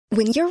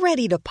When you're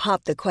ready to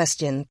pop the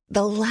question,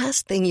 the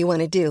last thing you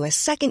want to do is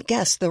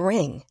second-guess the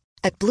ring.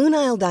 At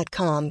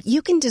BlueNile.com,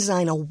 you can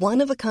design a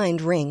one-of-a-kind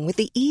ring with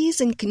the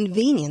ease and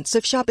convenience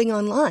of shopping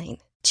online.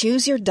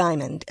 Choose your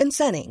diamond and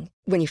setting.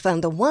 When you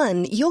find the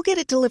one, you'll get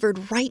it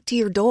delivered right to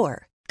your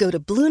door. Go to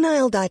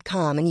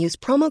BlueNile.com and use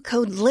promo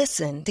code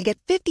LISTEN to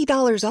get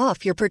 $50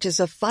 off your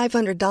purchase of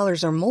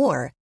 $500 or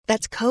more.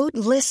 That's code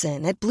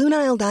LISTEN at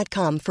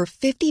BlueNile.com for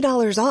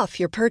 $50 off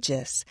your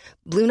purchase.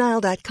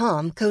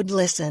 BlueNile.com, code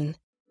LISTEN.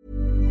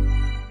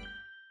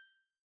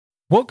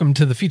 Welcome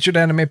to the Featured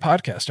Anime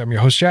Podcast. I'm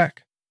your host,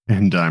 Jack.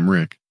 And I'm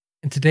Rick.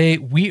 And today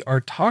we are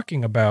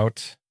talking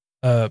about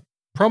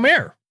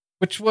Promare,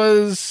 which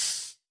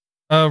was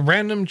a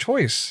random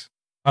choice,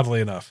 oddly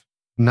enough.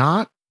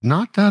 Not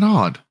that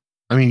odd.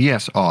 I mean,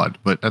 yes, odd,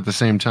 but at the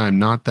same time,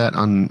 not that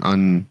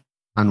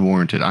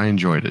unwarranted. I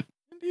enjoyed it.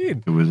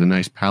 Indeed. It was a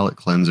nice palate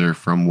cleanser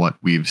from what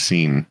we've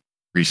seen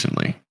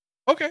recently.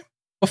 Okay.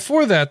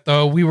 Before that,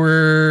 though, we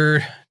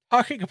were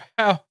talking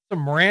about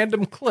some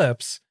random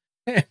clips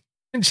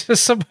and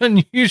just some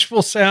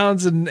unusual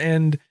sounds and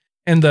the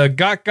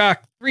Gok Gok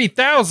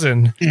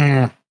 3000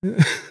 in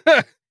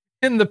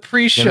the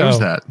pre-show. Yeah, there's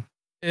that.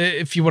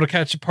 If you want to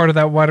catch a part of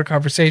that wider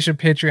conversation,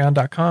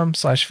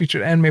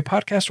 patreon.com/featured anime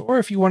podcast, or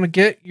if you want to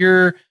get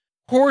your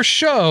core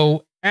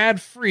show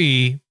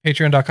ad-free,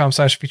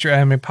 patreon.com/featured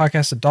anime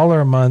podcast, $1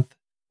 a month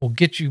will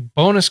get you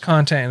bonus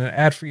content and an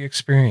ad-free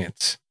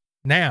experience.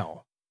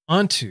 Now,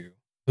 onto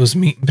those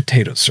meat and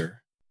potatoes,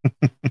 sir.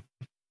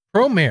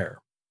 Promare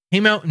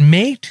came out in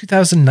May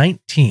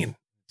 2019.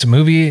 It's a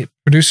movie.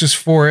 Producers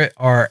for it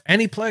are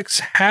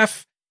Aniplex,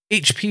 Half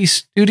HP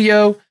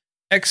Studio,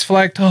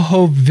 X-Flag,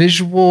 Toho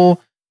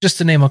Visual, just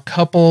to name a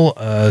couple.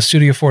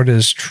 Studio for it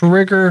is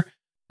Trigger.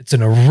 It's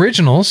an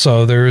original,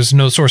 so there's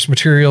no source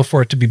material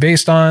for it to be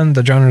based on.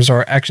 The genres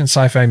are action,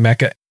 sci-fi,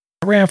 mecha. It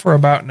ran for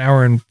about an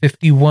hour and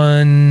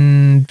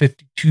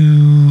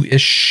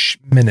 52-ish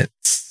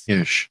minutes.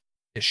 Ish.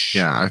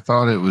 Yeah, I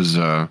thought it was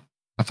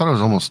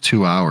almost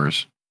 2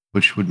 hours,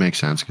 which would make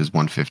sense because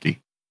 150.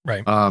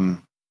 Right.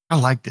 I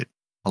liked it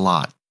a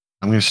lot.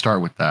 I'm going to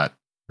start with that.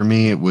 For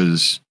me, it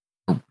was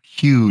a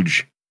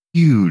huge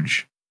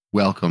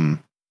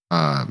welcome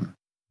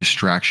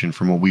distraction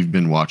from what we've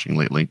been watching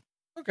lately.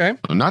 Okay.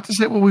 So not to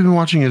say what we've been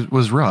watching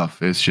was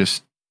rough. It's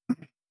just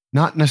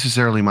not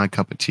necessarily my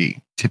cup of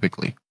tea,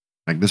 typically.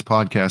 Like, this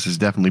podcast has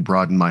definitely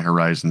broadened my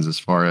horizons as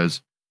far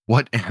as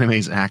what anime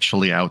is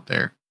actually out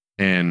there.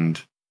 And,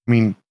 I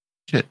mean,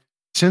 shit,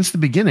 since the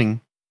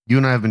beginning, you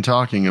and I have been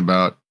talking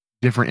about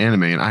different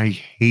anime, and I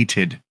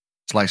hated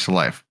Slice of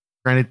Life.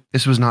 Granted,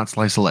 this was not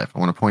Slice of Life. I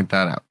want to point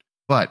that out.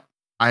 But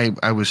I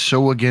was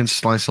so against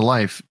Slice of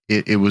Life,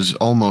 it was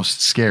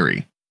almost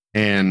scary.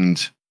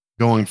 And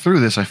going through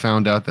this, I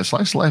found out that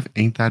Slice of Life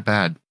ain't that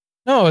bad.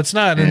 No, it's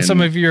not. And some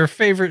of your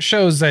favorite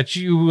shows that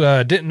you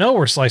didn't know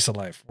were Slice of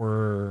Life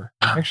were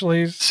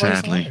actually Slice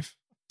of Life.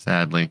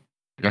 Sadly.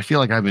 I feel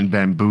like I've been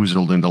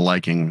bamboozled into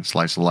liking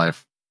Slice of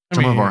Life.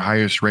 Some of our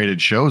highest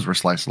rated shows were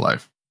Slice of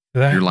Life.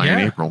 Your Lie in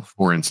April,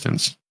 for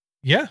instance.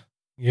 Yeah.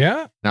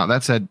 Yeah. Now,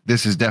 that said,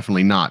 this is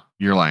definitely not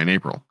Your Lie in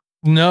April.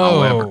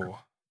 No. However.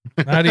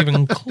 Not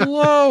even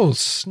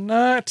close.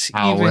 Not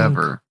even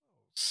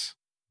close.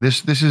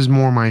 This is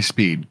more my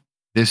speed.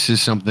 This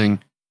is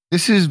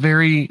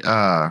very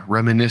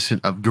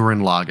reminiscent of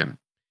Gurren Lagann.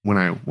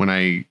 When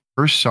I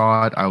first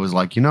saw it, I was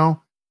like,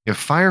 if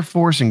Fire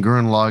Force and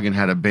Gurren Lagann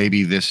had a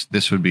baby,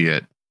 this would be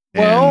it.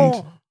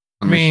 Well,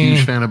 and I'm a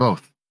huge fan of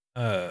both.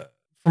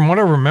 From what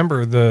I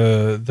remember,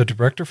 the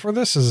director for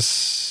this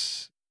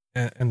is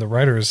and the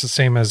writer is the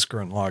same as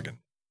Gurren Lagann.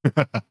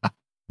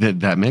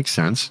 That makes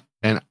sense.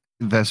 And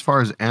as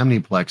far as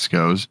Amniplex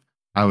goes,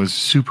 I was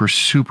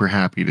super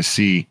happy to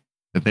see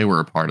that they were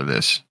a part of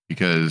this,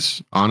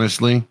 because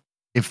honestly,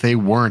 if they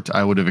weren't,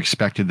 I would have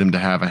expected them to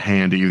have a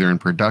hand either in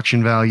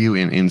production value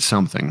in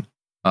something.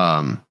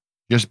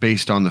 Just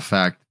based on the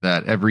fact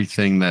that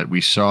everything that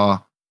we saw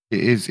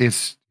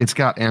it's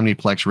got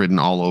Amniplex written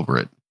all over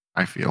it,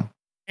 I feel.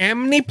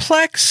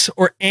 Amniplex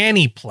or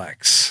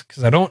Aniplex?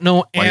 Because I don't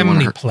know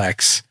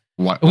Amniplex.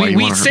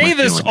 We say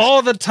this feelings?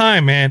 all the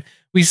time, man.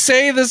 We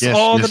say this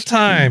all the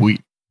time.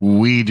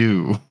 We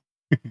do.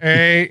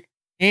 Aniplex.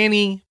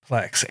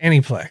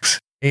 Aniplex.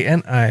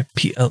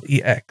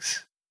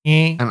 Aniplex.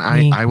 And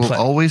I will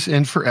always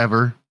and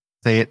forever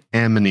say it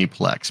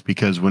Amniplex,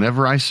 because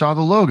whenever I saw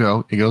the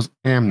logo, it goes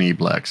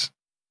Amniplex.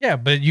 Yeah,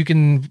 but you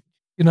can,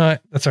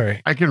 that's all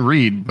right. I can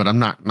read, but I'm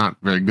not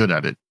very good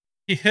at it.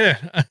 Yeah,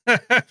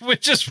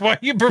 which is why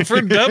you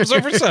prefer dubs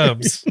over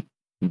subs.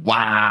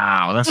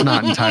 Wow, that's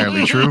not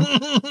entirely true.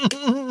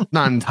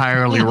 Not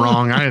entirely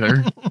wrong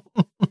either,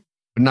 but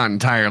not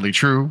entirely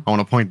true. I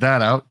want to point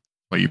that out.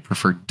 Why you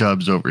prefer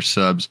dubs over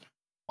subs?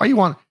 Why you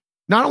want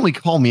not only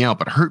call me out,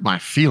 but hurt my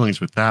feelings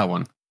with that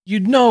one?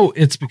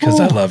 It's because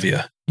I love you.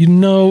 It's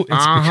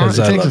because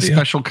I love you. It takes a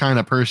special kind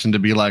of person to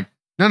be like,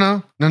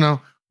 no.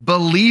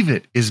 Believe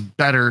it is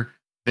better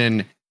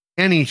than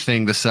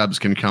anything the subs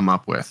can come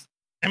up with.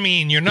 I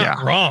mean, you're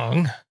not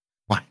wrong.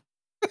 Why?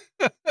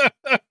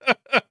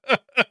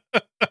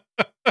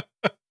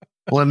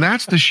 Well, and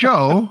that's the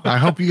show. I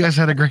hope you guys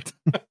had a great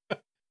time. I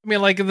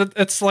mean, like,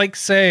 it's like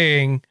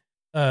saying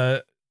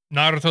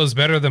Naruto's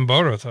better than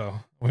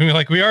Boruto. I mean,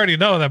 like, we already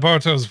know that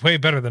Boruto is way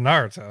better than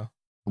Naruto.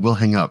 We'll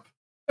hang up.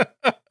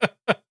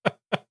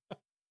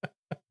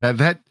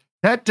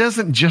 That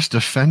doesn't just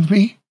offend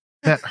me.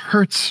 That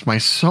hurts my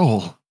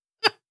soul.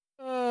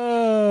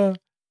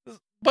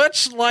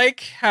 Much like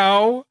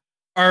how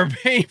our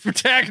main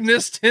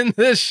protagonist in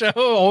this show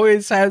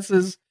always has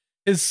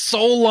his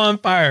soul on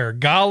fire.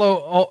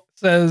 Gallo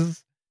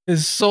says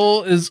his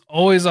soul is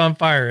always on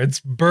fire. It's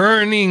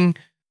burning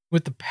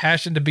with the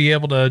passion to be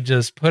able to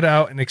just put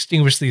out and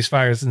extinguish these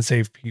fires and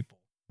save people.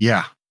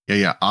 Yeah.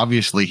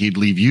 Obviously, he'd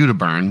leave you to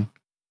burn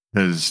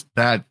because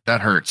that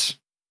hurts.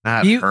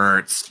 That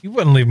hurts. He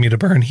wouldn't leave me to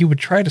burn. He would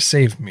try to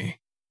save me.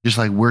 Just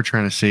like we're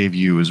trying to save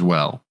you as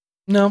well.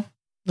 No.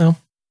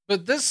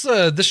 But this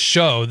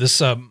show,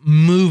 this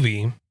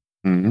movie,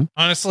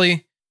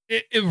 honestly,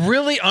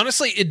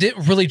 it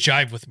didn't really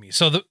jive with me.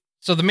 So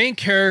the main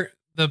character,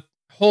 the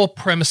whole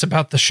premise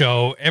about the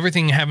show,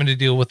 everything having to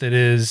deal with it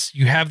is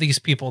you have these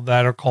people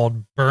that are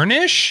called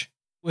Burnish,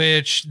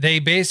 which they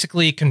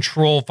basically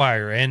control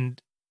fire.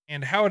 And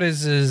how it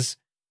is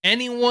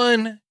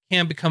anyone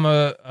can become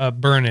a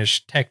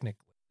Burnish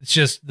technically. It's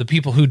just the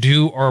people who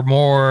do are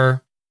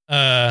more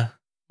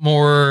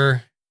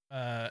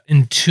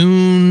in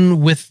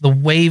tune with the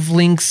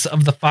wavelengths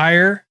of the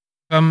fire.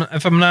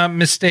 If I'm not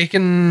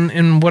mistaken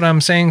in what I'm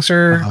saying,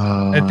 sir,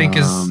 I think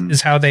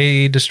is how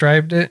they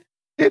described it.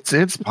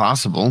 It's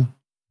possible.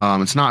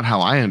 It's not how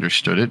I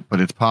understood it,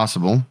 but it's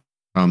possible.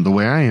 The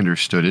way I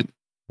understood it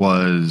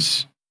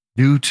was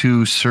due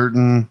to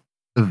certain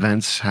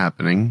events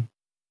happening.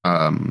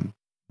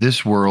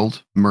 This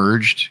world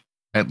merged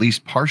at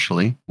least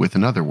partially with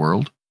another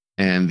world,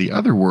 and the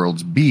other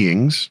world's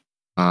beings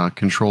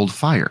controlled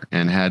fire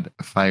and had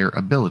fire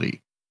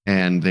ability,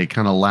 and they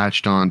kind of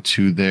latched on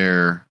to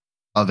their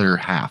other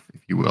half,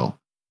 if you will,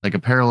 like a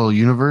parallel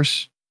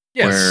universe.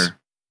 Yes. Where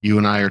you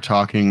and I are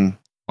talking.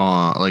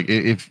 Like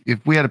if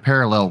we had a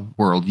parallel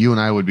world, you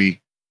and I would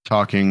be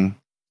talking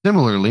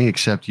similarly,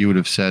 except you would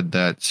have said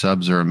that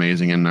subs are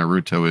amazing and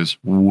Naruto is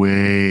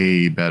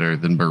way better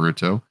than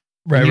Boruto.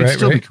 Right, you'd right,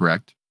 still right. be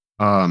correct.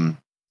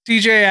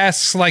 CJ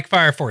asks like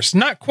Fire Force.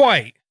 Not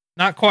quite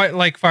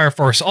like Fire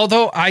Force.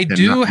 Although I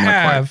do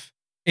have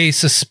a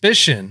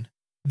suspicion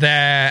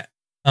that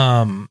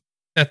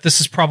that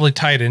this is probably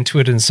tied into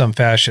it in some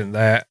fashion,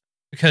 that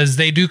because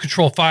they do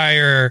control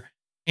fire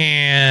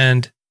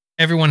and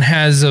everyone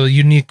has a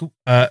unique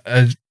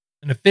an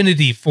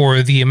affinity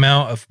for the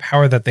amount of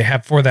power that they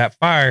have for that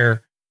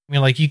fire. I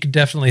mean, like, you could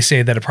definitely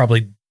say that it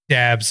probably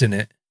dabs in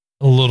it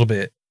a little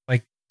bit,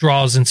 like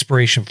draws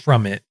inspiration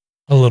from it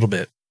a little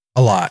bit,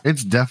 a lot.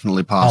 It's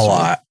definitely possible. A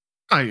lot.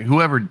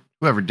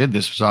 Whoever did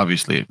this was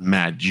obviously a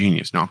mad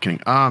genius. No, I'm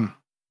kidding.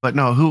 But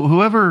no,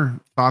 whoever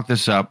thought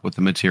this up with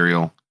the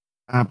material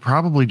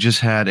probably just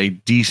had a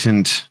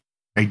decent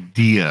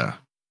idea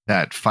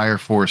that Fire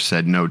Force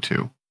said no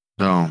to.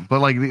 So, but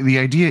like the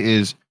idea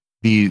is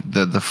the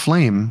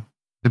flame,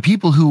 the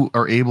people who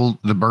are able,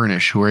 the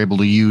Burnish, who are able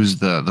to use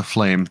the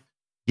flame,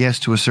 yes,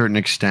 to a certain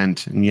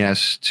extent, and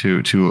yes,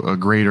 to a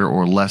greater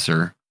or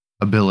lesser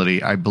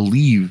ability, I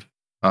believe,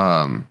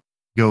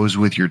 goes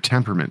with your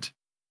temperament,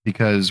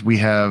 because we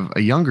have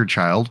a younger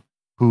child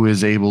who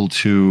is able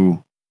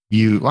to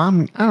use.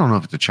 Well, I don't know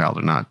if it's a child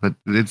or not, but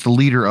it's the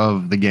leader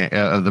of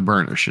the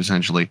Burnish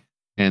essentially,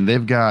 and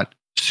they've got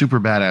super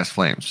badass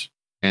flames.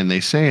 And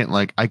they say it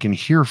like, I can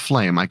hear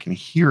flame. I can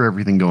hear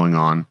everything going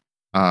on.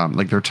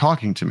 Like they're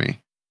talking to me.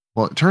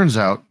 Well, it turns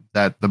out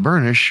that the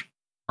Burnish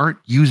aren't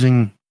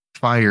using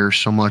fire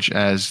so much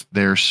as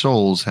their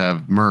souls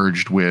have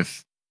merged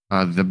with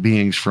the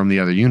beings from the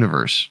other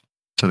universe.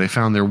 So they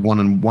found their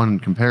one-on-one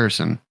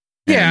comparison.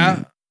 Yeah.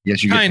 And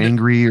yes, you get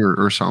angry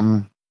or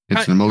something.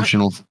 It's an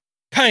emotional.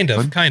 Kind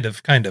of.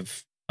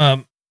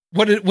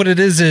 What it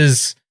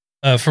is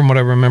from what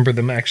I remember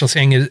them actually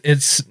saying,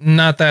 it's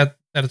not that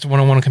it's a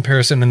one-on-one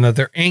comparison and that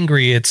they're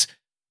angry. It's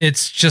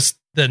just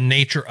the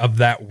nature of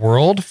that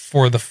world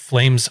for the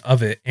flames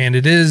of it. And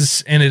it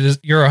is,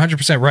 you're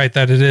 100% right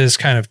that it is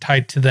kind of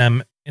tied to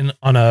them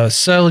on a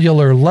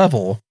cellular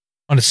level,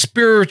 on a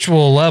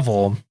spiritual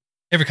level,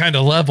 every kind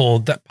of level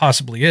that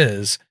possibly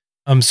is.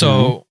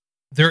 So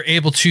they're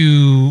able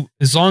to,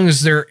 as long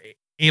as they're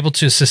able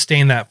to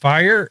sustain that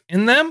fire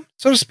in them,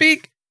 so to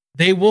speak,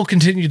 they will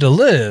continue to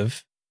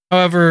live.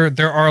 However,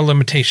 there are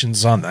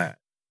limitations on that.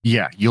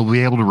 Yeah, you'll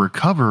be able to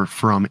recover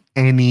from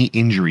any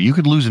injury. You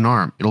could lose an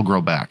arm, it'll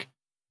grow back.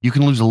 You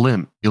can lose a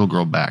limb, it'll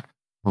grow back,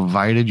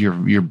 provided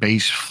your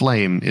base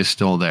flame is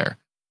still there.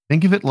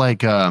 Think of it like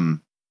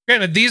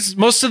granted,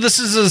 most of this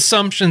is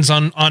assumptions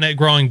on it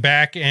growing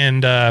back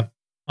and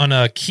on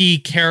a key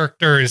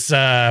characters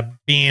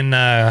being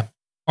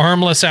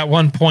armless at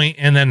one point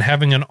and then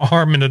having an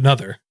arm in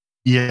another.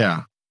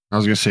 Yeah, I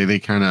was gonna say they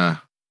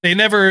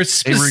never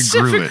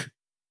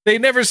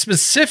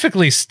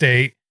specifically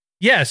state,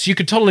 yes, you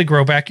could totally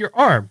grow back your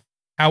arm.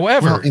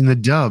 However, well, in the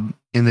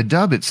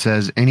dub it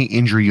says any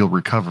injury you'll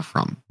recover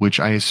from, which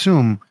I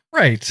assume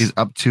Right. is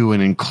up to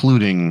and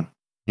including,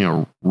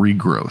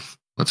 regrowth,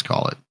 let's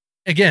call it.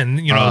 Again,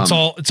 it's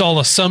all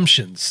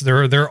assumptions.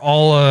 They're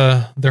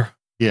all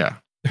Yeah.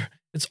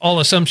 it's all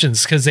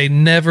assumptions because they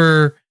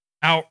never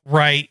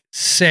outright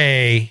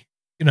say,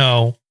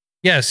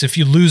 yes, if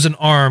you lose an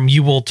arm,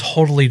 you will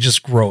totally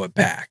just grow it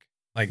back.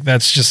 Like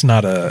that's just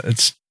not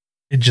it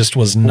just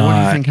was not. What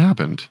do you think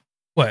happened?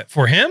 What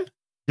for him?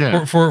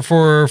 Yeah. For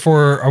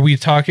are we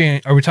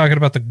talking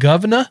about the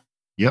governor?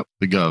 Yep.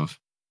 The gov.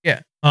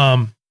 Yeah.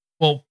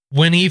 Well,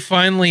 when he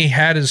finally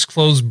had his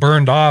clothes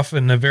burned off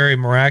in a very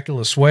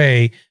miraculous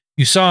way,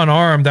 you saw an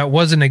arm that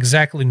wasn't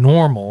exactly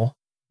normal,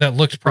 that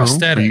looked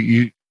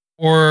prosthetic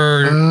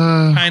or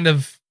kind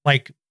of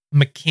like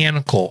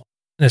mechanical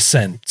in a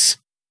sense.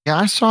 Yeah,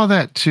 I saw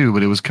that too,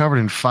 but it was covered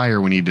in fire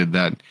when he did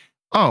that.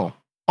 Oh,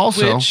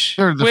 also,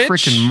 they're the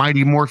freaking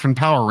Mighty Morphin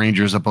Power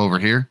Rangers up over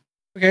here.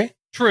 Okay,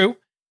 true.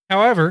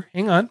 However,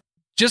 hang on.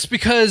 Just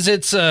because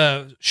it's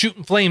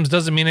shooting flames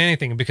doesn't mean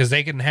anything, because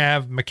they can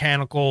have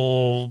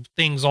mechanical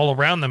things all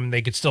around them.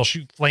 They could still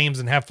shoot flames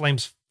and have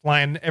flames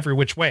flying every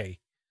which way.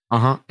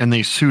 And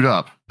they suit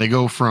up. They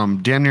go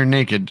from damn near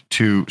naked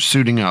to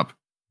suiting up.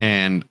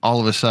 And all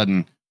of a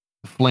sudden,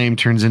 the flame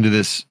turns into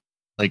this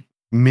like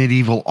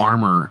medieval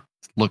armor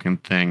looking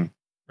thing.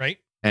 Right.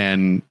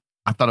 And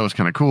I thought it was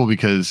kind of cool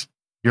because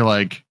you're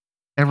like,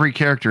 every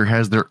character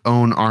has their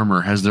own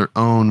armor, has their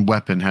own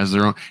weapon, has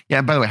their own.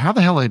 Yeah, by the way, how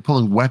the hell are they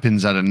pulling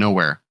weapons out of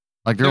nowhere?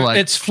 Like they're like,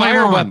 it's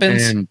fire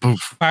weapons. And poof,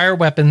 fire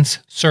weapons,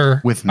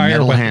 sir. With fire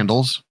metal weapons.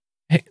 handles.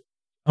 Hey,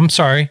 I'm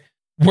sorry.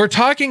 We're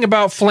talking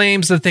about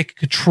flames that they could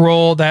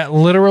control that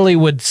literally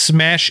would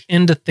smash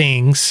into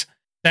things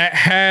that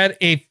had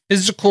a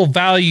physical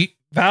value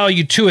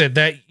to it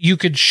that you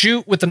could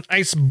shoot with an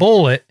ice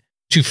bullet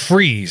to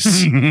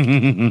freeze.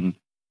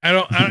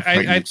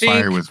 I think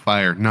fire with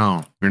fire.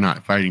 No, we're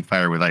not fighting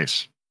fire with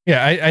ice.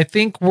 Yeah, I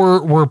think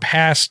we're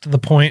past the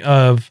point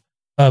of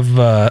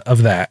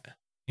that.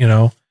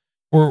 So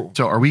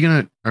are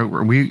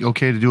we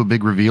okay to do a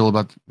big reveal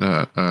about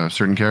a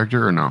certain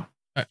character or no?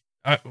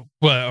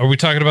 Are we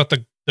talking about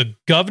the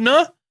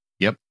governor?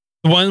 Yep,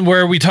 the one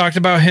where we talked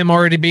about him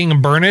already being a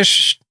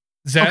burnish.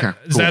 Is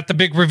that the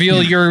big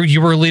reveal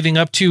you were leading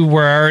up to?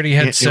 Where I already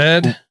had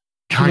said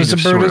he was a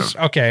burnish.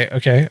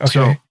 Okay.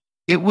 So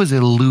it was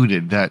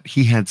alluded that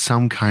he had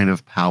some kind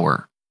of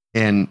power,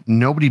 and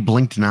nobody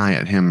blinked an eye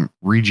at him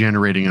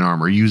regenerating an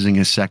arm or using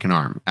his second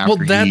arm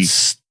after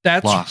that's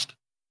lost.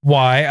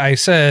 Why I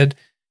said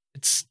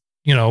it's,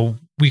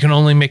 we can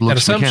only make that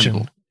assumption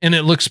mechanical. And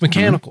it looks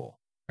mechanical,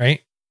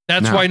 right?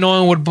 That's why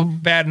no one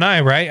would bat an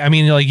eye, right? I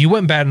mean, like you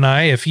wouldn't bat an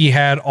eye if he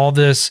had all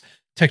this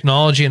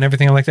technology and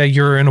everything like that.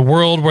 You're in a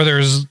world where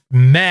there's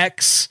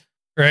mechs,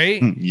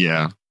 right?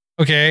 Yeah.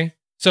 Okay.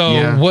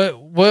 So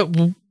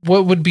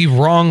what would be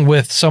wrong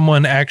with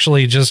someone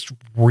actually just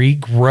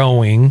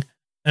regrowing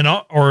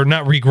or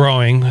not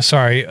regrowing?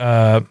 Sorry,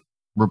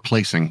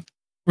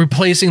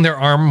 replacing their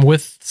arm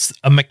with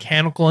a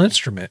mechanical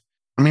instrument.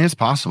 I mean, it's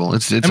possible.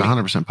 It's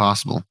 100%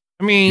 possible.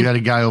 I mean, you got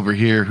a guy over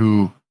here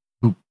who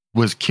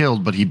was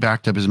killed, but he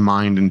backed up his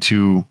mind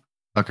into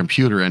a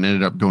computer and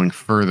ended up going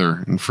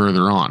further and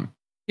further on.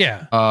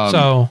 Yeah.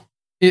 So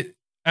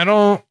I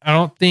don't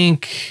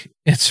think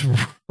it's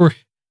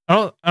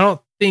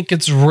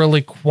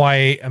really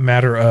quite a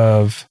matter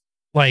of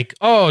like,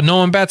 oh, no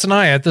one bats an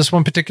eye at this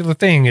one particular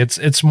thing.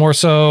 It's more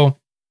so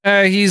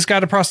he's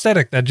got a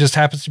prosthetic that just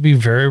happens to be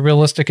very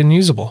realistic and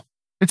usable.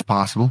 It's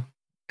possible.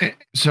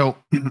 So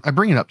I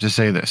bring it up to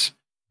say this.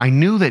 I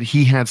knew that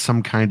he had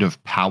some kind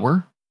of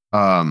power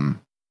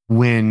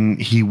when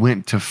he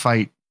went to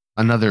fight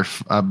another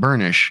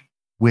burnish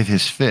with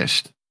his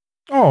fist.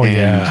 Oh,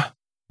 yeah.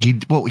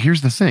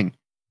 Here's the thing.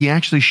 He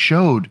actually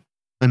showed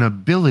an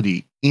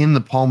ability in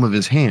the palm of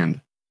his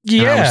hand.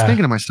 Yeah. And I was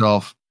thinking to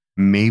myself,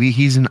 maybe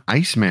he's an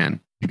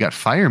Iceman. You got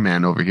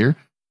Fireman over here.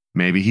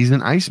 Maybe he's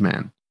an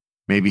Iceman.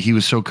 Maybe he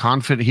was so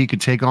confident he could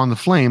take on the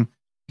flame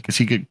because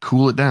he could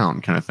cool it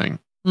down, kind of thing.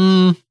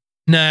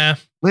 Nah.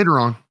 Later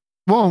on.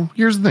 Well,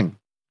 here's the thing.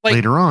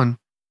 Later on,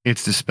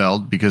 it's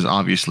dispelled because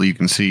obviously you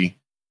can see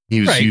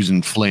he was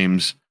using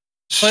flames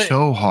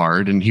so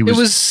hard, and he was.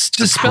 It was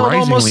dispelled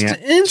almost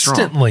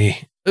instantly.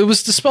 Strong. It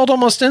was dispelled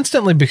almost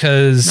instantly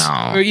because,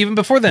 or even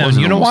before then,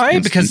 you know why?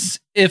 Instant. Because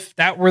if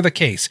that were the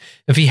case,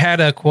 if he had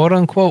a quote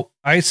unquote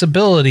ice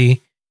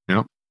ability,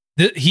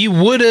 he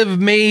would have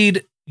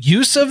made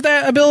use of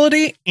that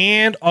ability,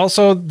 and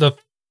also the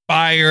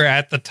fire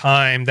at the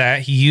time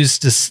that he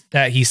used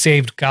that he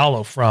saved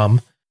Gallo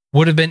from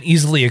would have been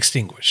easily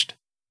extinguished.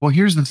 Well,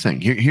 here's the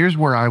thing. Here's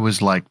where I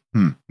was like,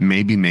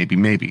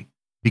 maybe.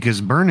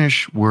 Because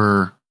Burnish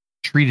were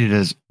treated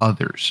as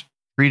others,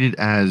 treated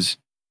as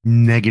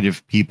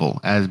negative people,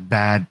 as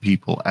bad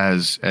people,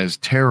 as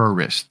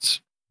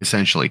terrorists,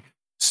 essentially,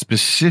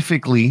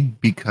 specifically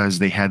because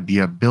they had the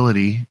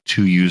ability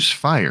to use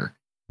fire.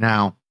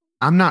 Now,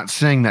 I'm not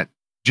saying that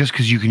just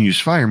because you can use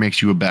fire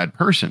makes you a bad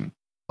person,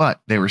 but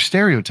they were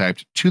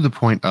stereotyped to the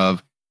point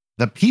of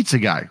the pizza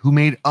guy who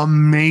made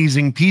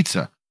amazing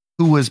pizza,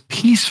 who was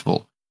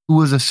peaceful, who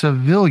was a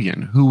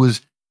civilian, who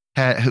was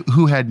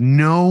who had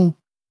no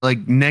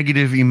like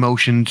negative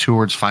emotion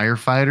towards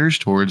firefighters,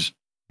 towards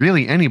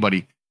really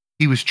anybody.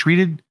 He was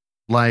treated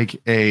like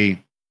a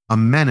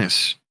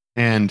menace,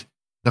 and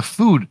the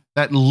food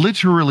that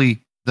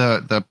literally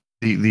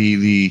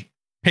the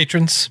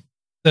patrons,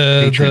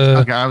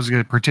 okay, I was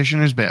going to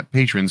petitioners, but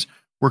patrons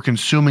were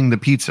consuming the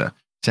pizza,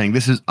 saying,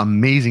 "This is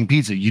amazing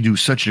pizza. You do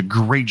such a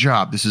great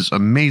job. This is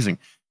amazing."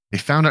 They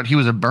found out he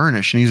was a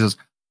Burnish, and he says,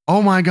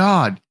 "Oh my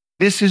God,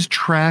 this is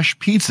trash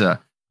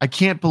pizza. I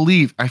can't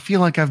believe. I feel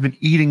like I've been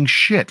eating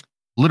shit."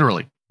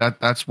 Literally,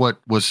 that's what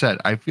was said.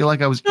 I feel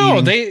like I was. No,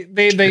 eating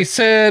they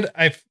said,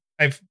 I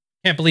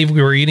can't believe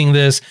we were eating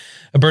this.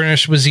 A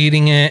Burnish was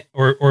eating it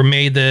or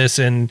made this,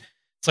 and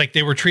it's like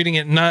they were treating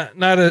it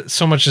not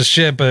so much as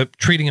shit, but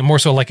treating it more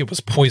so like it was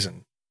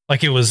poison.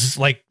 Like it was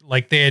like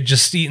they had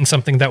just eaten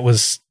something that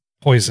was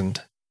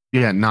poisoned.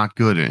 Yeah, not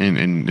good.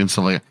 And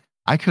so like,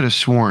 I could have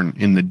sworn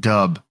in the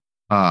dub.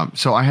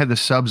 So I had the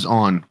subs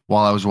on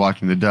while I was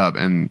watching the dub,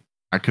 and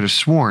I could have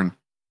sworn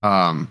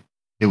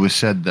it was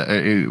said that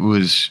it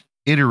was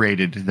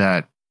iterated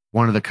that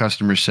one of the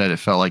customers said it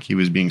felt like he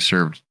was being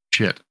served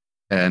shit.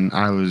 And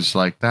I was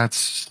like, that's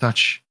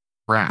such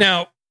crap.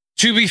 Now,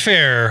 to be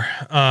fair,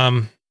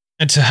 and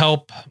to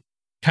help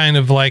kind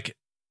of like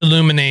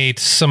illuminate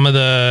some of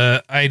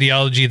the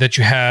ideology that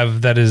you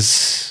have that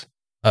is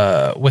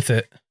with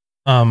it.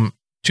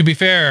 To be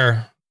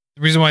fair,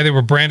 the reason why they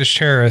were brandished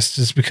terrorists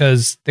is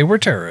because they were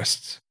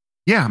terrorists.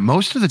 Yeah,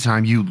 most of the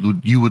time you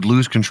would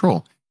lose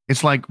control.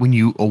 It's like when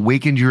you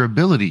awakened your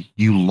ability,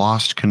 you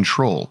lost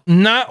control.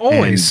 Not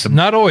always.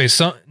 Not always.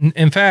 So,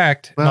 in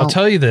fact, well, I'll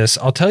tell you this.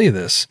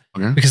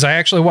 Okay. Because I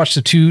actually watched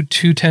the two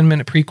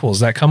 10-minute prequels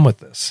that come with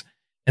this,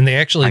 and they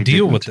actually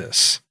deal with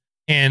this.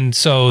 And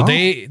so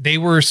they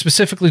were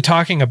specifically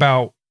talking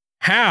about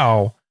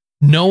how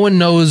no one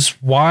knows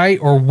why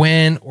or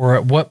when or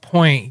at what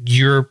point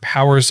your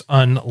powers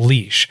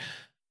unleash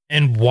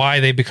and why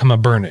they become a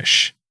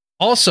Burnish.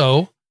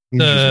 Also,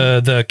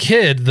 the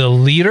kid, the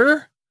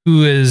leader,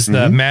 who is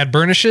the Mad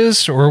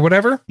Burnishes or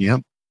whatever,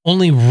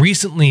 only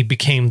recently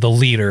became the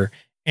leader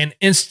and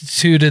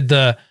instituted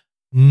the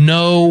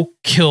no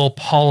kill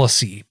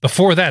policy.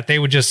 Before that, they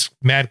would just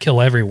mad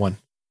kill everyone.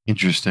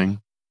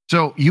 Interesting.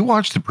 So you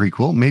watched the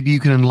prequel. Maybe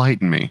you can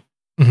enlighten me.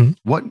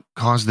 What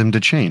caused them to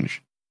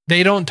change?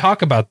 They don't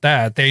talk about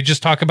that. They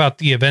just talk about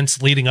the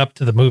events leading up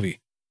to the movie.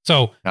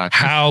 So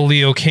how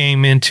Leo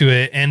came into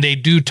it. And they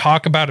do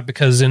talk about it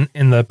because in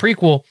the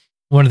prequel,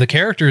 one of the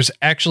characters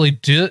actually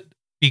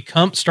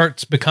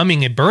starts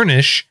becoming a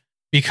Burnish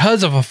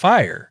because of a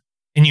fire.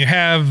 And you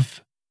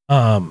have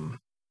so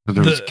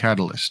there was a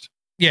catalyst.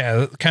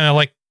 Yeah, kind of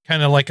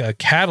like a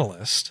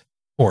catalyst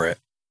for it.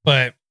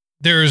 But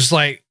there's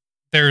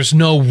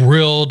no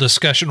real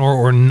discussion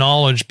or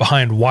knowledge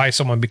behind why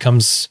someone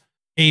becomes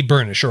a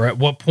Burnish or at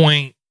what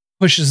point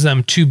pushes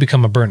them to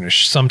become a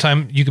Burnish.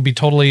 Sometimes you could be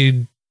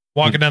totally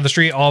walking down the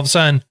street, all of a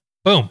sudden,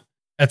 boom,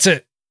 that's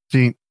it.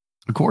 See,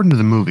 according to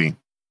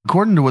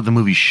what the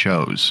movie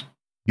shows,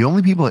 the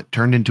only people that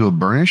turned into a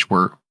Burnish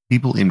were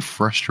people in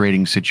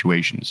frustrating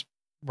situations.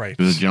 Right.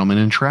 There was a gentleman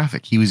in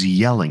traffic. He was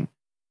yelling,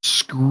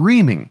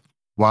 screaming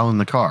while in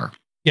the car.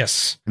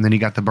 Yes. And then he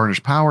got the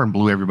Burnish power and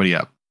blew everybody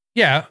up.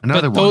 Yeah.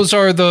 But those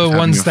are the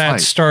ones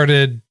that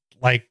started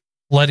like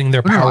letting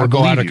their power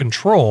go out of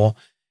control.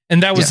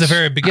 And that was the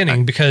very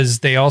beginning because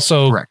they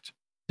also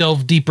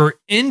delve deeper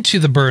into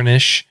the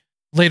Burnish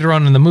later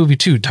on in the movie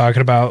too,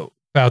 talking about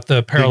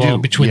the parallel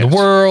between the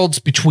worlds,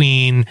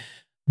 between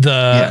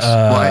the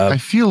I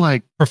feel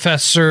like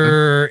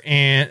professor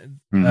and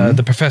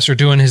the professor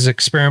doing his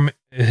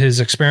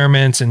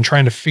experiments and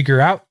trying to figure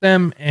out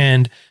them,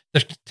 and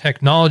the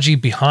technology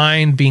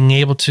behind being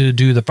able to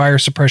do the fire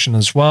suppression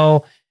as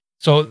well.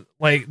 So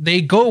like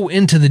they go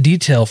into the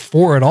detail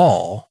for it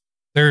all.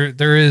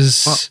 There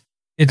is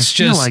it's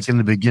just like in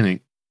the beginning.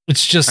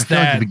 It's just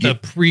that the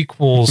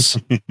prequels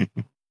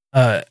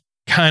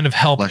kind of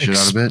help flesh it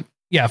out a bit.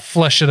 Yeah,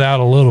 flesh it out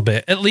a little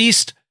bit. At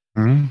least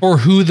for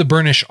who the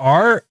Burnish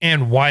are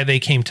and why they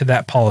came to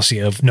that policy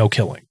of no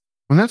killing.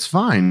 Well, that's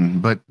fine,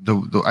 but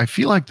I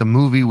feel like the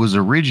movie was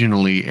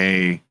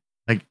originally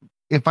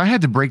if I had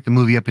to break the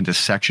movie up into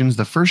sections,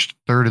 the first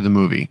third of the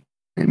movie,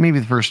 maybe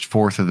the first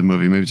fourth of the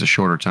movie, maybe it's a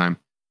shorter time,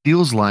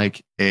 feels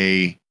like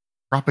a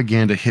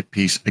propaganda hit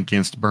piece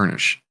against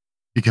Burnish.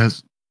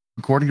 Because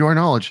according to our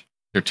knowledge,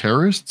 they're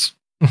terrorists,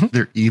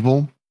 they're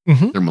evil,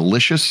 they're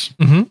malicious,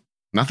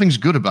 nothing's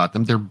good about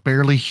them, they're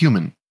barely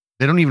human.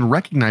 They don't even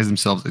recognize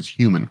themselves as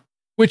human.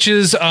 Which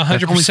is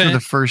 100% the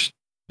first.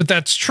 But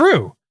that's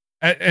true.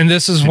 And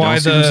this is why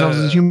see themselves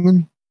as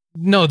human?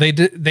 No,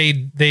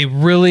 they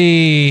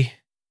really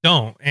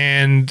don't.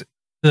 And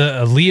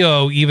the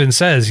Leo even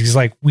says, he's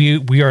like,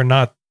 we are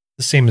not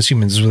the same as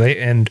humans.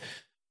 And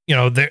you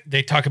know,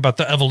 they talk about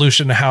the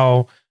evolution,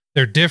 how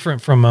they're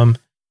different from them,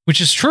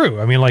 which is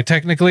true. I mean, like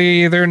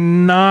technically they're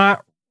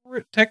not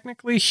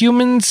technically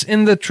humans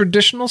in the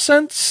traditional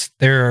sense.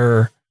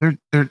 They're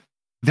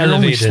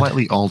only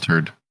slightly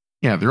altered.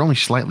 Yeah, they're only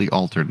slightly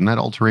altered, and that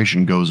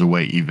alteration goes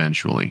away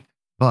eventually.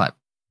 But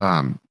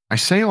I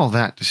say all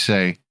that to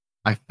say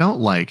I felt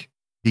like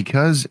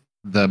because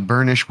the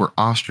Burnish were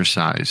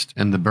ostracized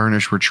and the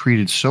Burnish were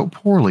treated so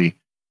poorly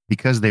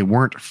because they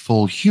weren't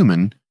full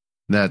human,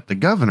 that the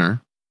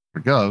governor,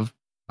 or Gov,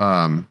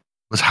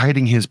 was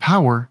hiding his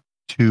power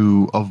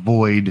to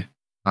avoid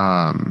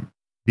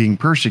being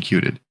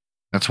persecuted.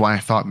 That's why I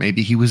thought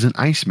maybe he was an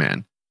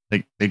Iceman.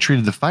 They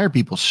treated the fire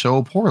people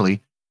so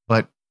poorly,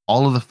 but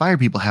all of the fire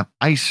people have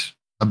ice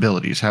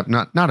abilities, have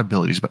not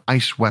abilities, but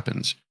ice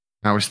weapons.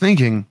 And I was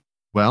thinking,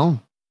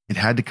 well, it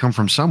had to come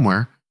from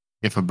somewhere.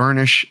 If a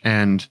Burnish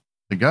and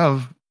the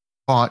Gov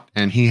fought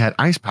and he had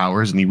ice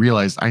powers and he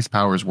realized ice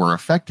powers were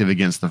effective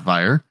against the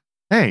fire,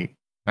 hey,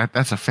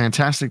 that's a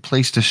fantastic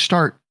place to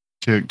start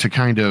to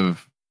kind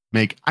of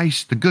make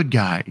ice the good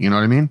guy. You know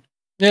what I mean?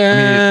 Yeah.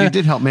 I mean, it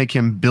did help make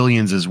him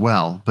billions as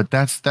well, but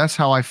that's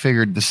how I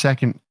figured the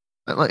second.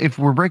 If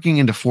we're breaking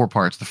into 4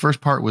 parts, the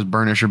first part was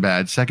Burnish are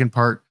bad. Second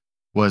part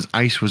was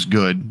ice was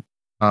good.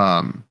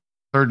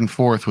 Third and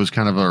fourth was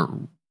kind of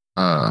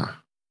a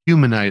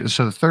humanize.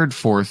 So the third,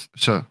 fourth,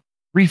 so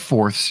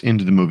 3/4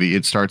 into the movie,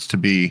 it starts to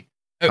be.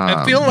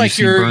 I feel like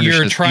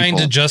you're trying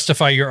to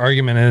justify your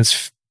argument,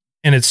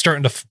 and it's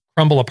starting to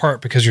crumble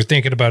apart because you're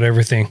thinking about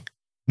everything.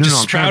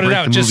 Just spout it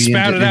out. Just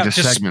spout it out.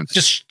 Just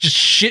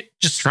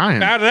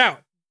spout it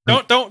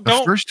out. Don't.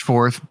 First,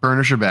 fourth,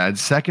 Burnish are bad.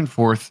 Second,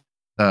 fourth,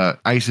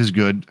 ice is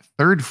good.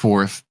 Third,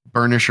 fourth,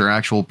 Burnish are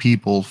actual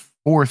people.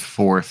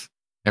 Fourth,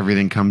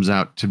 everything comes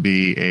out to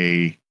be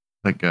a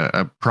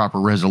proper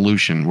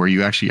resolution where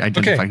you actually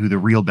identify who the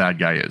real bad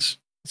guy is.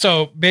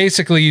 So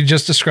basically, you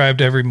just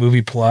described every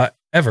movie plot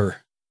ever.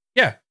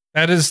 Yeah,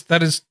 that is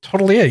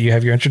totally it. You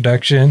have your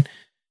introduction,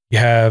 you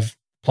have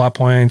plot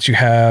points, you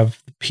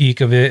have the peak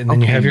of it, and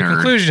then you have your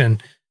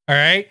conclusion. All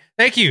right.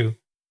 Thank you.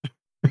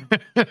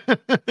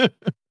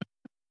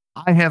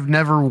 I have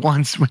never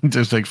once went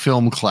to like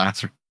film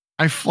class.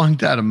 I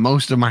flunked out of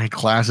most of my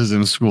classes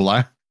in school.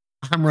 I'm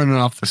running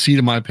off the seat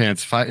of my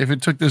pants. If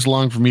it took this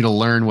long for me to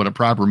learn what a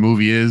proper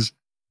movie is,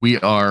 we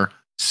are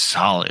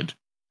solid.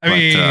 I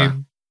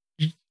mean,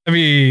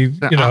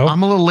 you know,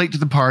 I'm a little late to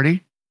the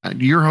party.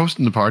 You're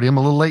hosting the party. I'm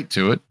a little late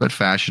to it, but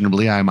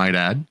fashionably, I might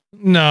add.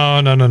 No.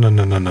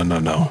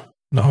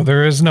 No,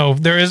 there is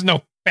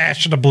no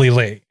fashionably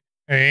late.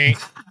 Right?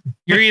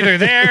 You're either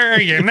there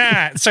or you're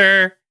not,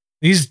 sir.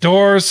 These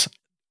doors.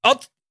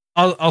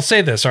 I'll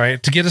say this. All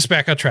right, to get us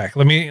back on track.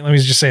 Let me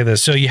just say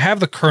this. So you have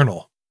the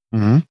Colonel.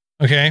 Mm-hmm.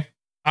 Okay.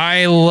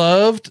 I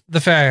loved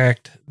the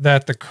fact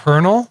that the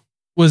Colonel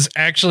was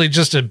actually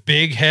just a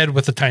big head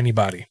with a tiny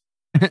body.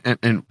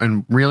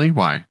 and really,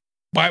 why?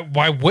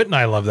 Why wouldn't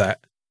I love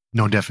that?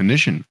 No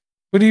definition.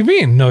 What do you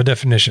mean? No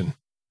definition.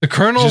 The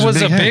Colonel Just was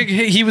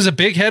he was a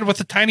big head with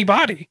a tiny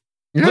body.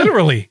 Yeah.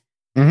 Literally.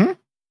 Mm-hmm.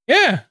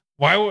 Yeah.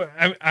 Why?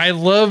 I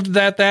loved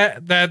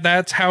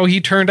that's how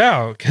he turned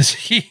out, because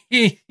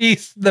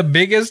he's the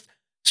biggest,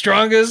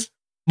 strongest,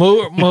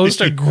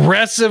 most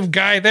aggressive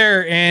guy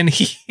there, and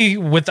he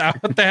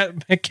without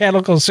that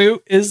mechanical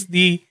suit is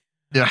the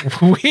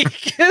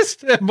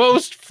weakest and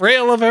most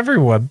frail of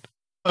everyone.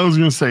 I was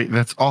gonna say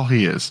that's all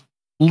he is.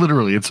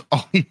 Literally, it's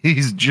all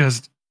he's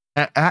just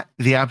at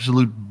the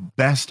absolute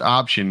best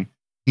option.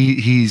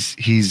 He's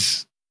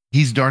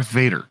Darth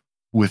Vader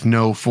with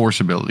no force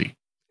ability.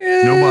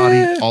 No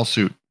body, all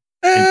suit,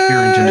 and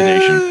pure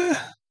intimidation.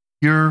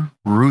 Pure,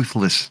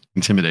 ruthless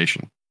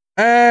intimidation.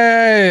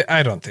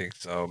 I don't think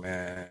so,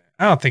 man.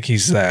 I don't think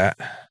he's that.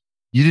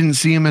 You didn't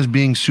see him as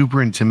being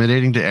super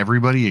intimidating to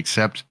everybody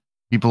except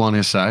people on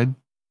his side,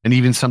 and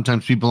even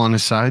sometimes people on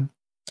his side.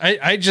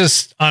 I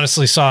just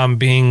honestly saw him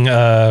being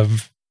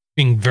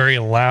very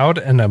loud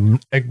and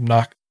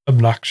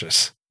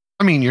obnoxious.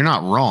 I mean, you're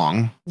not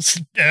wrong.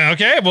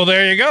 Okay, well,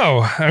 there you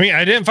go. I mean,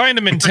 I didn't find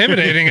him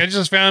intimidating. I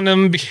just found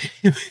him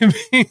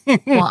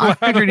being loud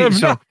and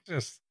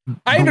obnoxious.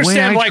 I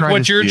understand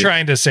what you're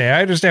trying to say.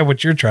 I understand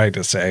what you're trying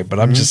to say, but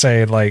I'm just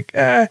saying, like,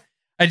 I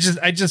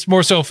just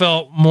more so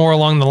felt more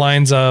along the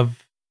lines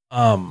of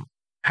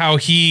how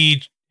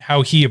he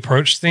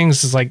approached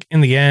things is like,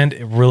 in the end,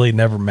 it really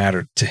never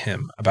mattered to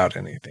him about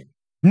anything.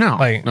 No,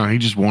 he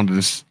just wanted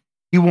this.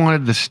 He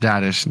wanted the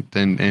status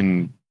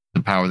and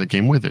the power that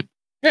came with it.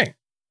 Hey,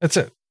 that's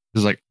it.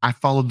 It's like, I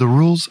followed the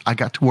rules. I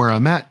got to where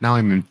I'm at. Now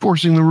I'm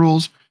enforcing the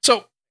rules.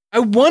 So I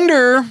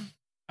wonder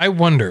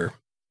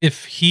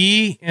if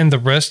he and the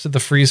rest of the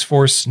Freeze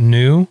Force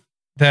knew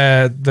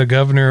that the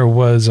governor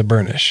was a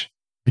Burnish.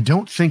 I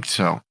don't think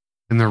so.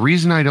 And the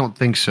reason I don't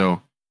think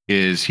so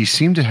is he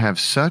seemed to have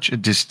such a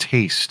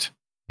distaste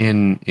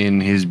in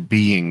his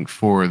being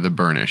for the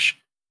Burnish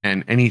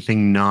and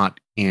anything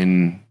not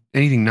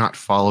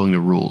following the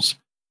rules.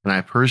 And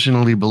I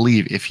personally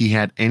believe if he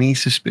had any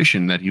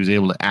suspicion that he was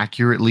able to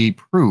accurately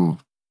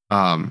prove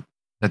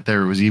that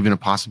there was even a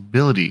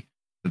possibility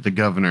that the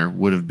governor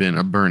would have been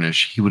a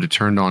Burnish, he would have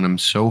turned on him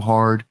so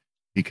hard,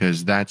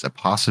 because that's a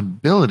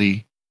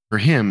possibility for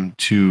him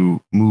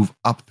to move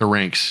up the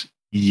ranks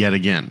yet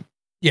again.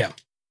 Yeah.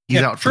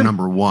 He's out for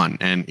number one.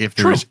 And if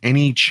there was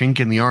any chink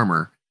in the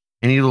armor,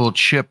 any little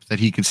chip that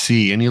he could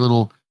see, any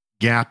little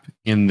gap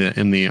in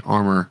the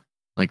armor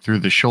like through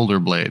the shoulder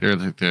blade or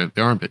the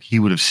armpit, he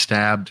would have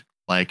stabbed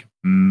like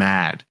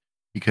mad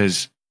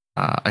because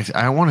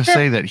I want to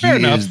say that he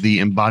is the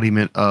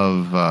embodiment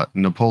of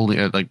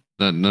Napoleon, like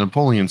the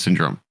Napoleon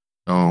syndrome.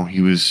 So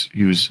he was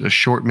a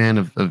short man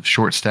of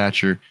short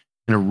stature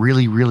in a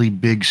really, really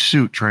big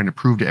suit trying to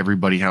prove to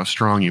everybody how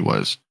strong he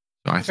was.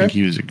 So I think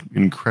he was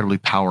incredibly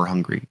power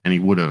hungry, and he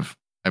would have,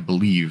 I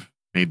believe,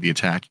 made the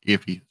attack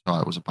if he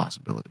thought it was a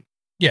possibility.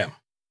 Yeah.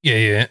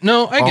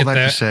 No, I get that. All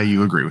that to say,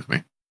 you agree with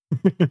me.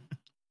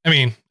 I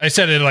mean, I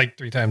said it like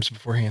 3 times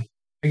beforehand.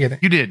 I get it.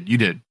 You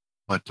did.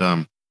 But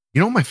you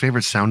know what my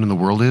favorite sound in the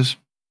world is?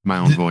 My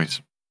own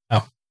voice.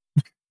 Oh.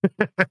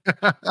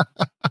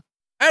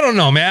 I don't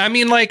know, man. I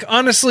mean, like,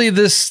 honestly,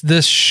 this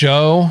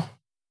show,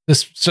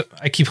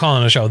 I keep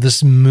calling it a show,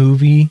 this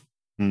movie,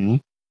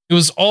 it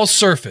was all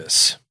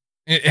surface.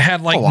 It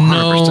had like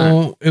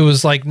it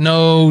was like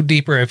no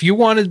deeper. If you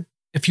wanted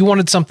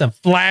something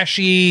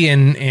flashy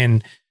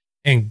and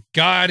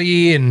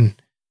gaudy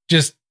and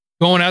just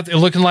going out there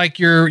looking like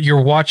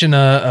you're watching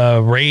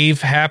a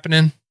rave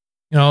happening,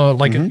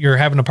 like you're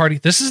having a party.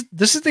 This is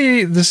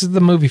the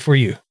movie for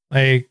you.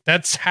 Like,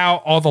 that's how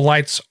all the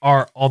lights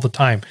are all the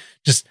time.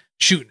 Just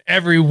shooting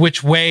every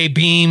which way,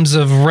 beams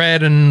of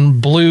red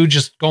and blue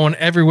just going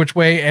every which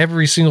way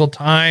every single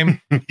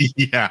time.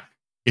 Yeah.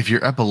 If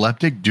you're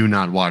epileptic, do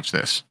not watch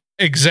this.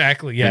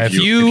 Exactly. Yeah. If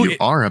you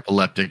are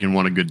epileptic and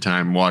want a good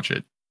time, watch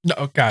it.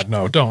 No, God,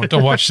 no, don't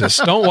watch this.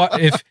 Don't watch.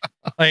 If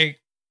like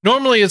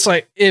normally it's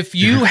like if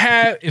you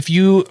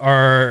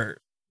can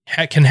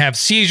have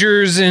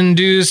seizures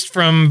induced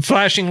from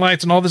flashing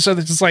lights and all this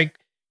other, it's like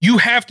you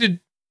have to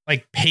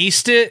like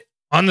paste it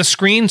on the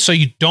screen so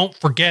you don't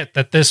forget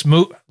that this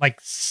movie,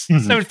 like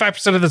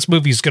 75% of this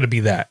movie is going to be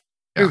that.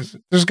 Yeah.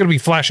 There's going to be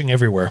flashing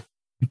everywhere.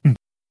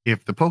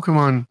 If the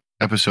Pokemon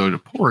episode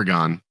of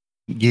Porygon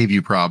gave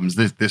you problems,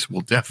 this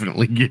will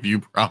definitely give you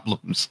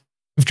problems.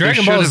 If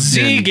Dragon Ball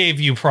Z gave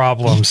you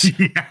problems,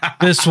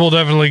 this will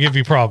definitely give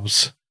you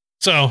problems.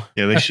 So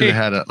yeah, they should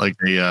have had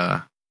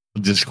a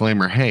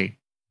disclaimer. Hey,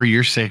 for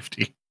your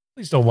safety,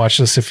 please don't watch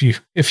this if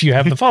you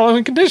have the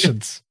following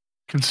conditions.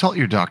 Consult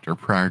your doctor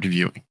prior to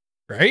viewing.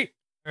 Right.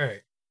 All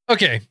right.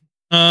 Okay.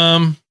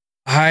 I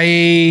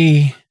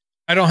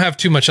don't have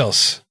too much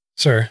else,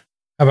 sir.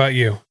 How about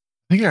you?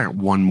 I think I got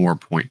one more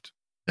point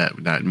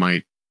that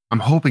might, I'm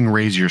hoping,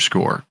 raise your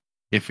score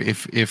if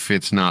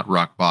it's not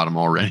rock bottom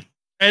already.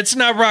 It's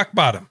not rock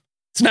bottom.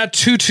 It's not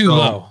too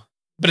low,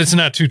 but it's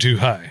not too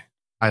high.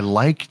 I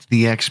liked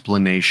the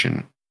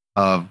explanation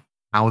of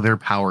how their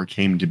power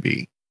came to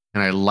be,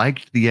 and I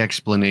liked the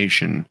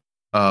explanation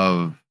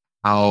of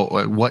how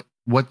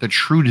what the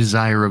true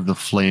desire of the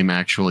flame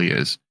actually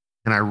is.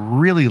 And I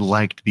really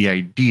liked the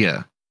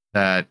idea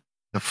that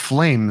the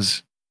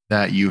flames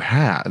that you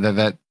have,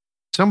 that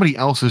somebody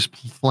else's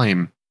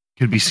flame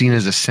could be seen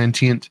as a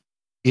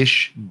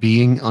sentient-ish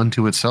being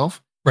unto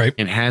itself, right?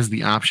 And has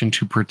the option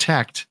to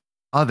protect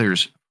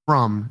others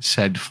from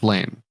said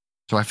flame.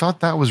 So I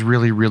thought that was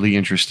really, really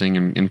interesting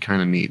and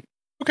kind of neat.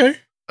 Okay.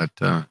 But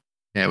yeah,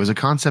 it was a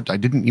concept I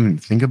didn't even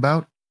think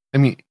about. I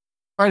mean,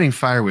 fighting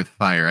fire with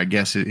fire, I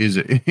guess it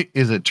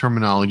is a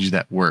terminology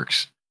that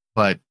works.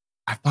 But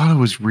I thought it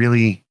was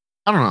really,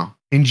 I don't know,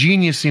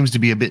 ingenious seems to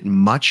be a bit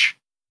much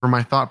for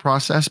my thought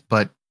process,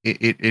 but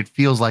it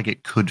feels like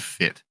it could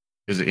fit.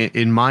 Because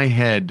in my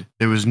head,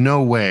 there was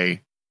no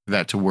way for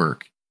that to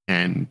work.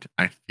 And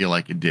I feel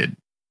like it did.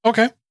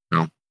 Okay.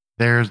 So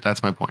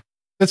that's my point.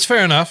 That's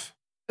fair enough.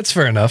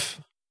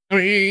 I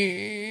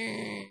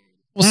mean,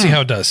 we'll see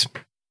how it does.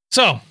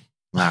 So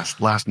last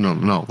one.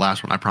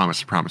 I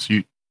promise.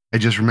 I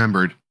just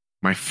remembered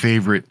my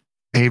favorite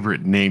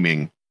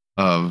naming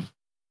of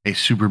a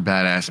super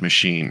badass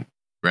machine.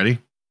 Ready?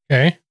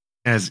 Okay.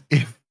 As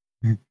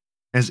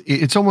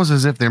it's almost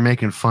as if they're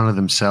making fun of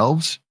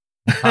themselves.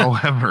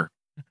 However,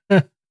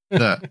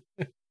 the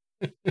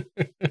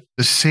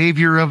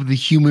savior of the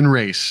human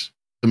race,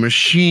 the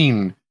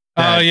machine.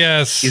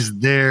 Yes, is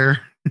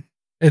there.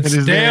 It's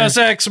Deus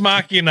Ex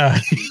Machina.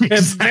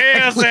 It's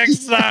Deus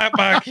Ex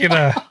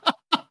Machina.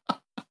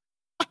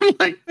 I'm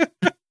like,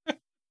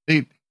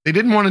 they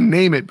didn't want to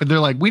name it, but they're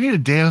like, we need a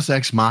Deus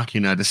Ex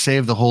Machina to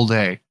save the whole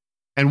day.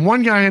 And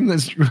one guy in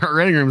this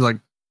writing room was like,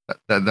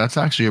 that's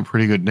actually a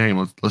pretty good name.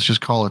 Let's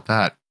just call it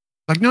that.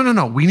 Like,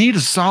 no. We need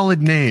a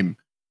solid name.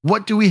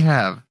 What do we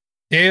have?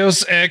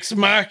 Deus Ex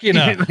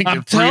Machina. Like,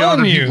 I'm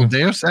telling you.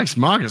 Deus Ex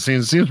Machina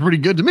seems pretty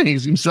good to me. It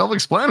seems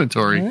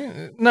self-explanatory.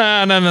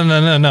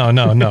 No.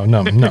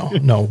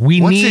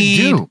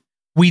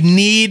 We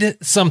need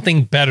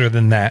something better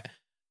than that.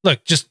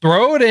 Look, just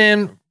throw it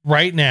in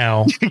right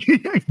now. We'll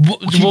keep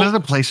it as a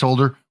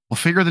placeholder. We'll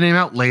figure the name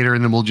out later,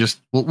 and then we'll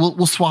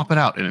swap it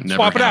out. And it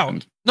never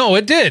happened. No,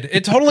 it did.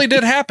 It totally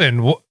did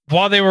happen.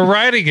 While they were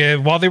writing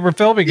it, while they were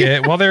filming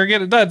it, while they were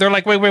getting it done, they're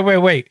like,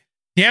 wait.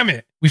 Damn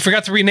it. We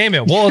forgot to rename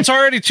it. Well, it's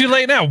already too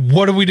late now.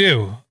 What do we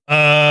do? What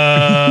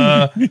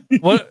are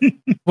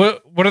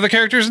the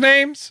characters'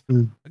 names?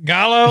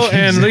 Gallo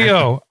and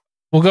Leo.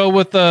 We'll go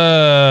with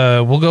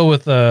Leo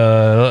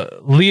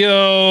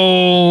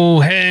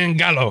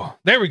Hengalo.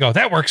 There we go.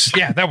 That works.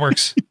 Yeah, that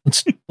works.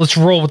 Let's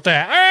roll with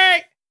that. All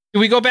right. Do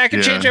we go back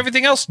and change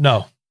everything else?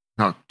 No.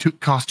 No,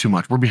 cost too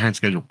much. We're behind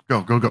schedule.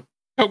 Go. Go.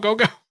 Oh,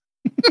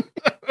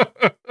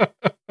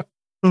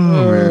 man.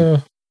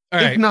 All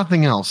right. If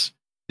nothing else,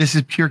 this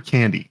is pure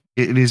candy.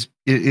 It's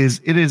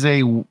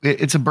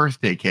a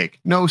birthday cake.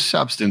 No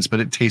substance, but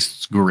it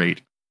tastes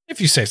great.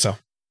 If you say so.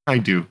 I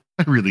do.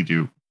 I really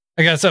do.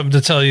 I got something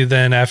to tell you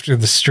then after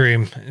the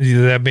stream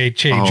that may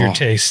change your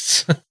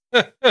tastes.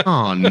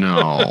 Oh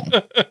no.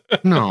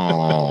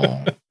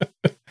 No.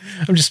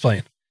 I'm just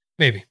playing.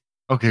 Maybe.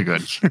 Okay,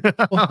 good.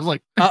 I was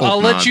like, I'll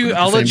let you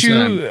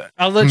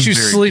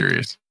sleep.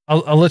 Curious.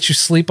 I'll let you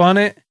sleep on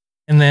it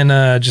and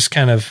then just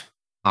kind of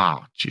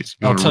jeez.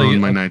 I'll tell you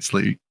my night's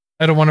sleep.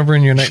 I don't want to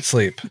ruin your night's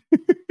sleep. I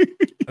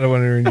don't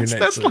want to ruin your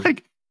night's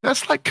sleep.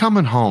 That's like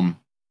coming home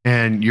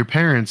and your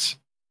parents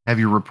have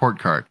your report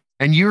card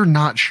and you're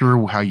not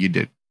sure how you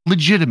did.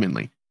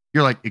 Legitimately.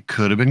 You're like, it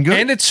could have been good.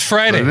 And it's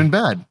Friday. Could have been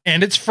bad.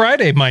 And it's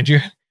Friday, mind you.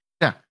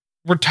 Yeah.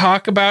 We'll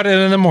talk about it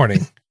in the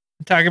morning.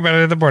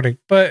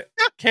 But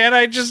can't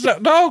I just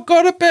no,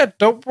 go to bed.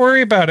 Don't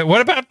worry about it.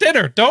 What about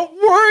dinner? Don't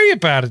worry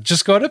about it.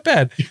 Just go to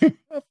bed.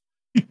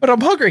 But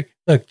I'm hungry.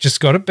 Look, just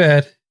go to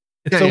bed.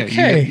 It's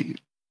okay.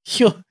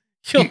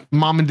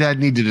 Mom and dad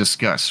need to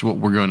discuss what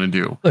we're going to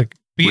do. Look,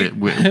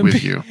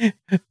 with you.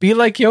 Be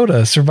like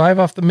Yoda. Survive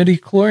off the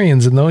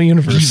midi-chlorians in the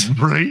universe.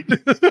 Right?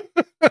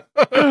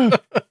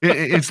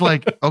 It's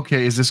like,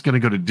 okay, is this going to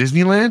go to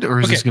Disneyland or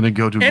is this going to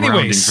go to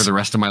grounding for the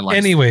rest of my life?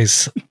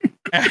 Anyways,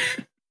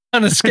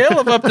 on a scale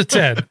of up to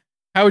 10,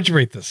 how would you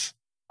rate this?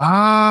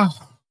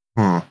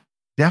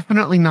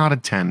 Definitely not a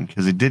 10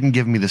 because it didn't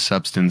give me the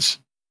substance.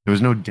 There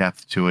was no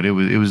depth to it. It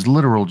was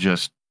literal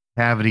just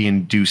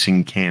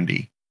cavity-inducing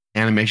candy.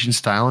 Animation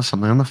style is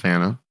something I'm a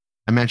fan of.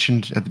 I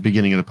mentioned at the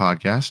beginning of the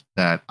podcast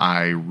that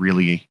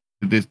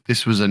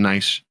this was a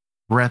nice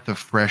breath of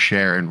fresh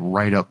air and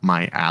right up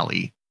my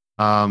alley.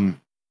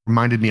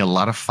 Reminded me a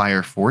lot of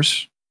Fire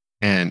Force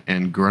and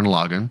Gurren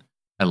Lagann.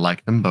 I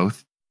like them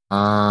both.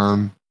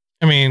 I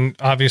mean,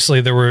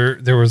 obviously there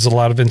was a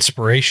lot of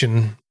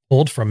inspiration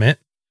pulled from it.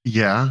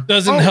 Yeah.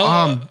 Doesn't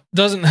help.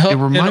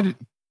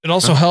 It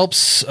also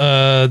helps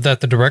that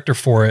the director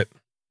for it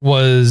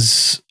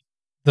was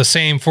the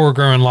same for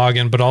Gurren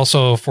Lagann, but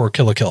also for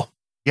Kill la Kill.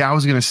 Yeah, I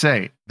was gonna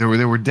say there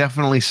were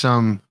definitely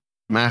some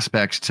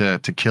aspects to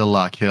Kill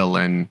la Kill,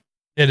 and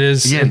it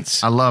is. Again,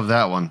 I love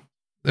that one.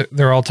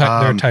 They're all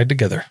they're tied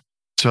together.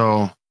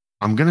 So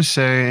I'm gonna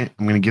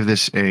give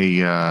this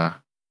a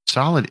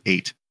solid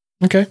 8.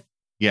 Okay.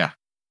 Yeah,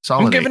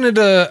 solid. I'm giving it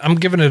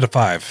a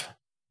 5.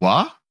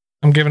 What?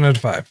 I'm giving it a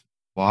 5.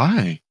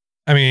 Why?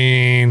 I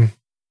mean,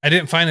 I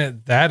didn't find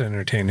it that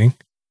entertaining.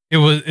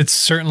 It's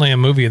certainly a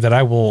movie that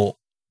I will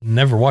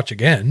never watch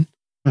again.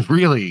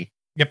 Really?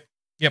 Yep.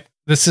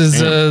 This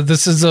is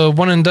a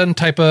one and done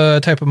type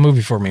of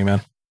movie for me,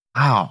 man.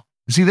 Wow.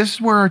 See, this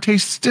is where our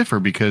tastes differ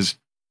because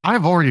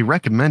I've already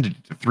recommended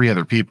it to 3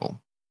 other people,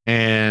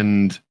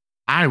 and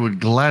I would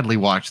gladly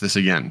watch this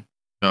again.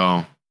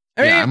 So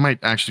I might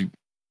actually.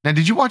 Now,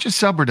 did you watch it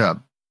sub or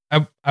dub?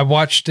 I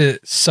watched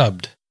it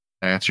subbed.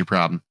 That's your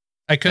problem.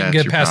 I couldn't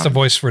get past the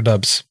voice for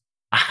dubs.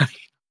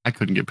 I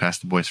couldn't get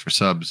past the voice for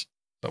subs.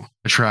 So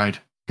I tried.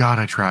 God,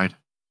 I tried.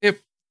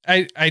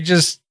 I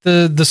just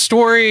the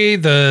story,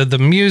 the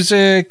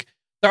music,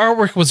 the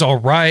artwork was all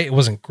right. It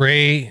wasn't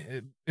great.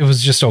 It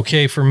was just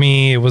okay for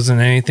me. It wasn't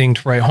anything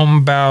to write home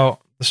about.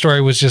 The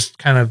story was just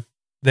kind of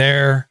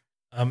there.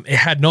 It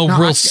had no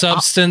real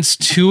substance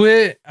to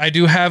it. I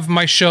do have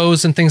my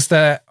shows and things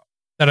that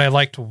I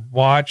like to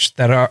watch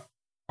that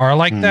are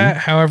like that.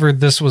 However,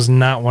 this was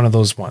not one of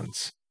those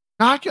ones.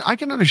 I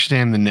can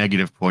understand the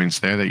negative points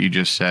there that you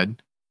just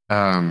said.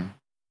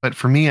 But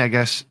for me, I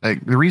guess the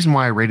reason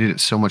why I rated it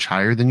so much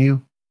higher than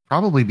you,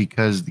 probably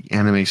because the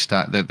anime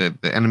style, the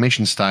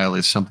animation style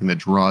is something that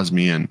draws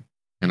me in,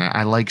 and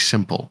I like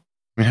simple.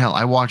 I mean, hell,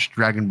 I watched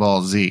Dragon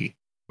Ball Z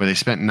where they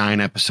spent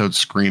 9 episodes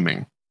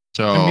screaming.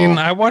 So I mean,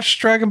 I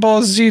watched Dragon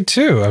Ball Z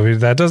too. I mean,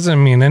 that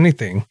doesn't mean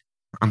anything.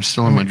 I'm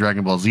still in my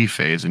Dragon Ball Z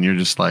phase, and you're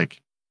just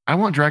like, I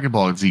want Dragon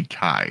Ball Z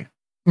Kai.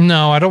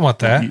 No, I don't want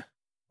that.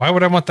 Why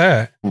would I want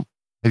that?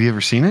 Have you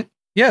ever seen it?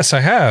 Yes, I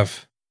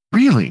have.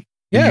 Really?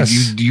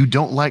 Yes. You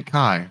don't like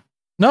Kai?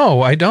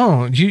 No, I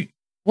don't.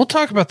 We'll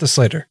talk about this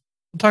later.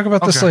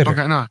 This later.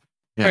 Okay, no.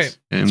 Yes.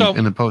 Right.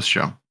 In the post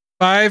show.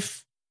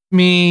 5,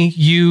 me,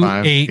 you,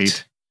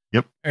 8.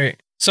 Yep. All right.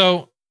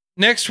 So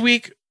next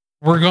week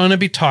we're going to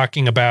be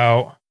talking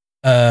about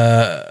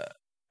I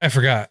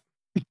forgot.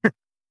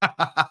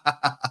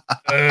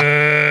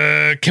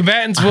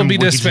 Combatants will be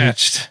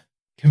dispatched.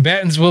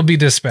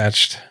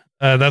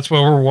 That's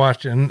what we're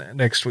watching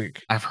next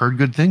week. I've heard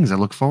good things. I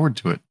look forward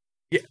to it.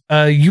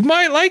 You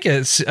might like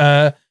it.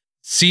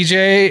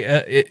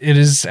 CJ, it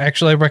is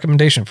actually a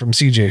recommendation from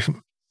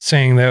CJ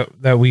saying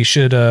that we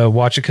should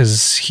watch it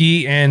because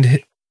he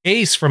and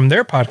Ace from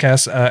their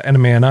podcast,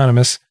 Anime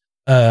Anonymous,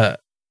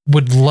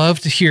 would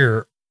love to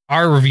hear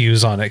our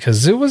reviews on it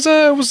because it was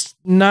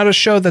not a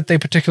show that they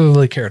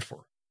particularly cared for.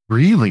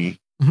 Really?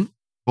 Mhm.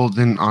 Well,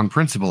 then on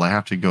principle, I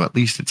have to go at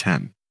least a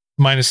 10.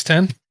 Minus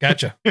 10?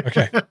 Gotcha.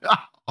 Okay.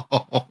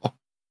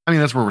 I mean,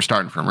 that's where we're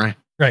starting from, right?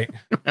 Right.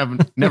 I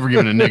haven't never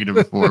given a negative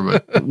before,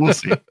 but we'll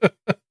see.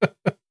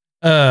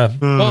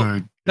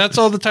 Well, that's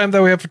all the time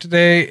that we have for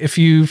today. If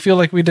you feel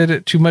like we did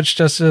it too much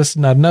justice,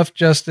 not enough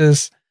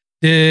justice,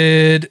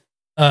 just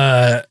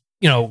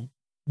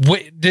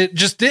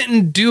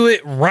didn't do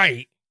it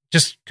right,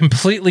 just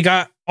completely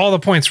got all the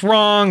points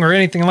wrong or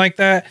anything like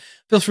that,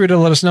 feel free to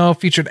let us know.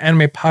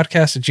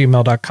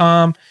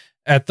 featuredanimepodcast@gmail.com,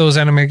 at Those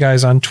Anime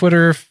Guys on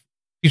Twitter,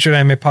 Featured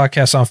Anime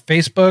Podcast on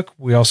Facebook.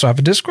 We also have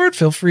a Discord.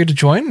 Feel free to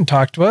join and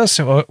talk to us.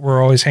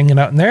 We're always hanging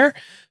out in there.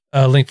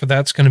 Link for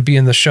that's going to be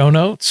in the show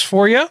notes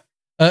for you.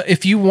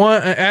 If you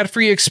want an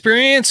ad-free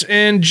experience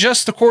and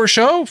just the core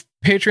show,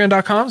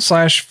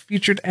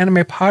 patreon.com/featured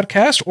anime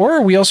podcast,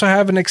 or we also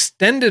have an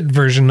extended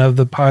version of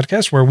the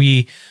podcast where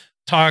we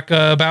talk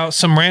about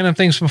some random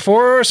things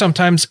before,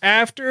 sometimes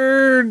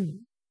after,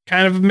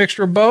 kind of a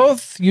mixture of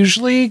both,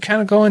 usually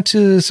kind of go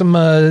into some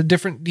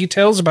different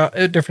details about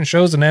different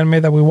shows and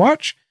anime that we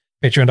watch.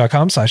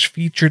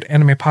 Patreon.com/featured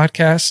anime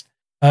podcast.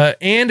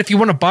 And if you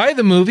want to buy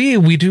the movie,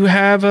 we do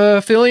have an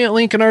affiliate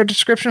link in our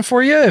description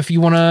for you. If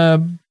you want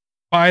to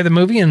buy the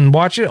movie and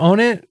watch it, own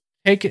it,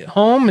 take it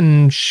home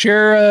and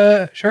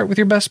share it with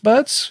your best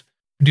buds,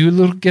 get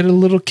a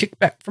little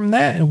kickback from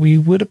that, and we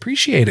would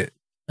appreciate it.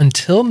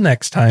 Until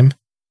next time,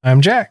 I'm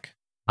Jack.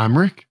 I'm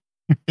Rick,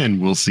 and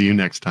we'll see you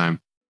next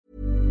time.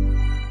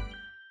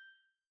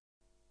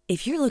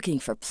 If you're looking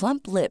for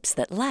plump lips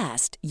that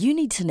last, you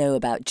need to know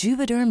about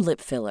Juvederm lip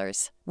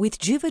fillers. With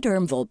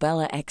Juvederm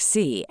Volbella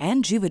XC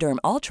and Juvederm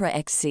Ultra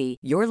XC,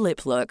 your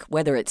lip look,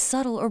 whether it's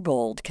subtle or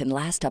bold, can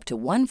last up to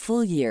 1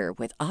 full year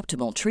with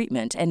optimal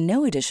treatment and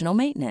no additional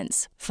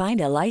maintenance.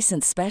 Find a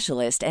licensed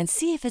specialist and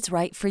see if it's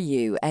right for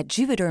you at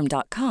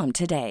Juvederm.com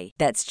today.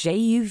 That's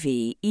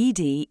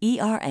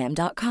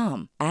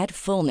JUVEDERM.com. Add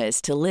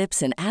fullness to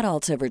lips in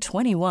adults over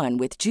 21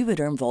 with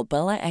Juvederm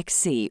Volbella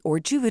XC or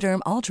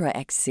Juvederm Ultra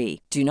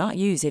XC. Do not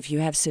use if you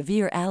have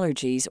severe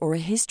allergies or a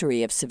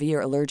history of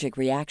severe allergic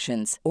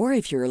reactions, or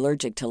if you're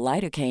allergic to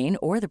lidocaine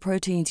or the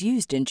proteins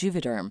used in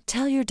Juvederm.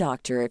 Tell your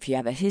doctor if you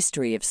have a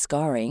history of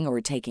scarring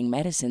or taking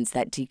medicines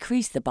that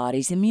decrease the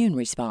body's immune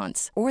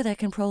response or that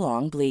can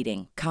prolong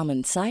bleeding.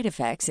 Common side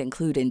effects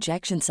include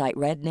injection site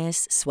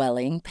redness,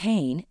 swelling,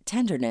 pain,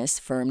 tenderness,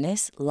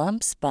 firmness,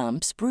 lumps,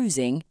 bumps,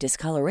 bruising,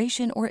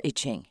 discoloration, or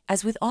itching.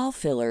 As with all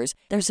fillers,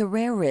 there's a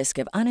rare risk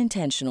of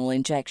unintentional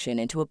injection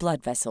into a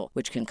blood vessel,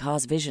 which can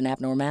cause vision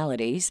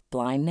abnormalities,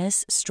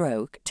 blindness,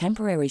 stroke,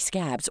 temporary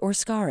scabs, or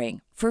scarring.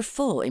 For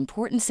full,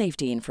 important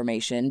safety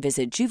information,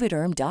 visit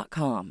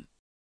Juvederm.com.